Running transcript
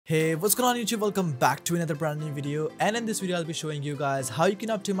Hey, what's going on YouTube? Welcome back to another brand new video, and in this video I'll be showing you guys how you can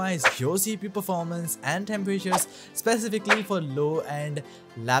optimize your CPU performance and temperatures specifically for low-end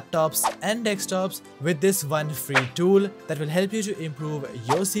laptops and desktops with this one free tool that will help you to improve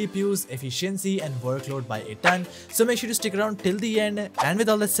your CPU's efficiency and workload by a ton. So make sure to stick around till the end, and with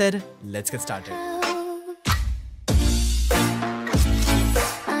all that said, let's get started.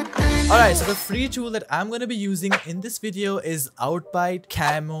 Alright, so the free tool that I'm going to be using in this video is Outbyte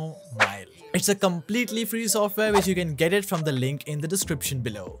Camomile. It's a completely free software which you can get it from the link in the description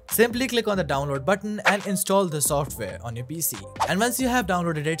below. Simply click on the download button and install the software on your PC. And once you have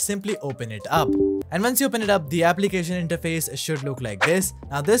downloaded it, simply open it up. And once you open it up, the application interface should look like this.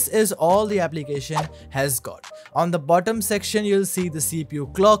 Now this is all the application has got. On the bottom section, you'll see the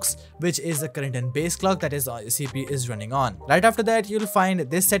CPU clocks, which is the current and base clock that is CPU is running on. Right after that, you'll find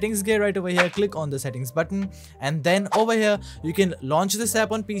this settings gear right over here. Click on the settings button, and then over here you can launch this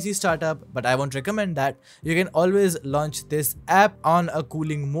app on PC startup, but I won't recommend that. You can always launch this app on a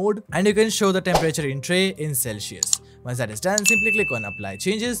cooling mode, and you can show the temperature in tray in Celsius. Once that is done, simply click on apply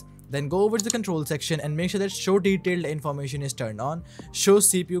changes. Then go over to the control section and make sure that show detailed information is turned on, show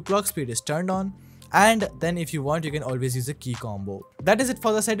CPU clock speed is turned on, and then if you want, you can always use a key combo. That is it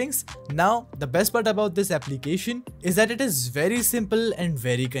for the settings. Now, the best part about this application is that it is very simple and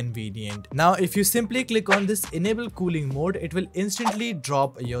very convenient. Now, if you simply click on this enable cooling mode, it will instantly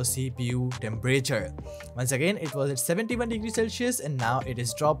drop your CPU temperature. Once again, it was at 71 degrees Celsius and now it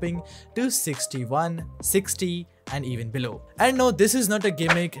is dropping to 61, 60, and even below. And no, this is not a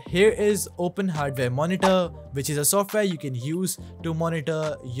gimmick. Here is Open Hardware Monitor, which is a software you can use to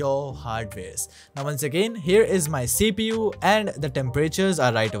monitor your hardwares. Now once again, here is my CPU and the temperatures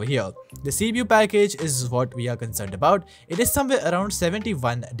are right over here. The CPU package is what we are concerned about. It is somewhere around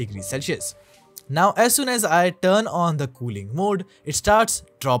 71 degrees Celsius. Now, as soon as I turn on the cooling mode, it starts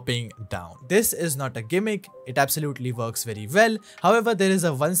dropping down. This is not a gimmick, it absolutely works very well. However, there is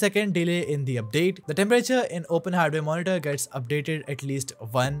a 1 second delay in the update. The temperature in Open Hardware Monitor gets updated at least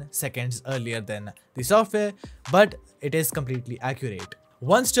 1 second earlier than the software, but it is completely accurate.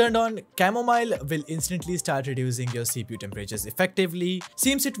 Once turned on, Camomile will instantly start reducing your CPU temperatures effectively.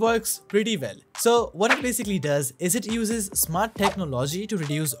 Seems it works pretty well. So what it basically does is it uses smart technology to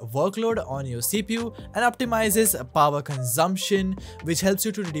reduce workload on your CPU and optimizes power consumption, which helps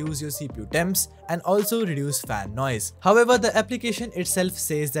you to reduce your CPU temps and also reduce fan noise. However, the application itself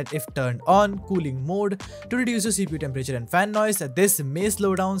says that if turned on cooling mode to reduce your CPU temperature and fan noise, this may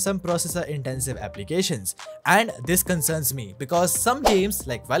slow down some processor intensive applications. And this concerns me because some games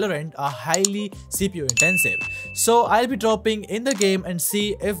like Valorant are highly CPU intensive. So I'll be dropping in the game and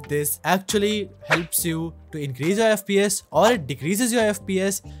see if this actually helps you to increase your FPS or it decreases your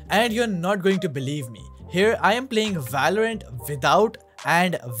FPS, and you're not going to believe me. Here I am playing Valorant without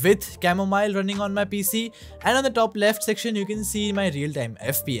and with Camomile running on my PC, and on the top left section you can see my real-time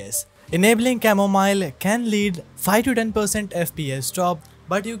FPS. Enabling Camomile can lead 5 to 10% FPS drop,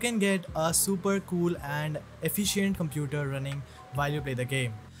 but you can get a super cool and efficient computer running while you play the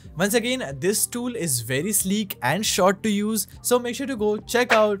game. Once again, this tool is very sleek and short to use, so make sure to go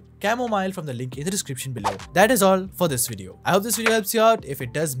check out Camomile from the link in the description below. That is all for this video. I hope this video helps you out. If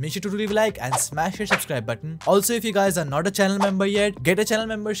it does, make sure to leave a like and smash that subscribe button. Also, if you guys are not a channel member yet, get a channel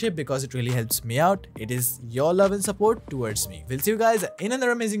membership because it really helps me out. It is your love and support towards me. We'll see you guys in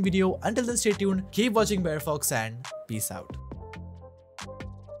another amazing video. Until then, stay tuned, keep watching BareFox, and peace out.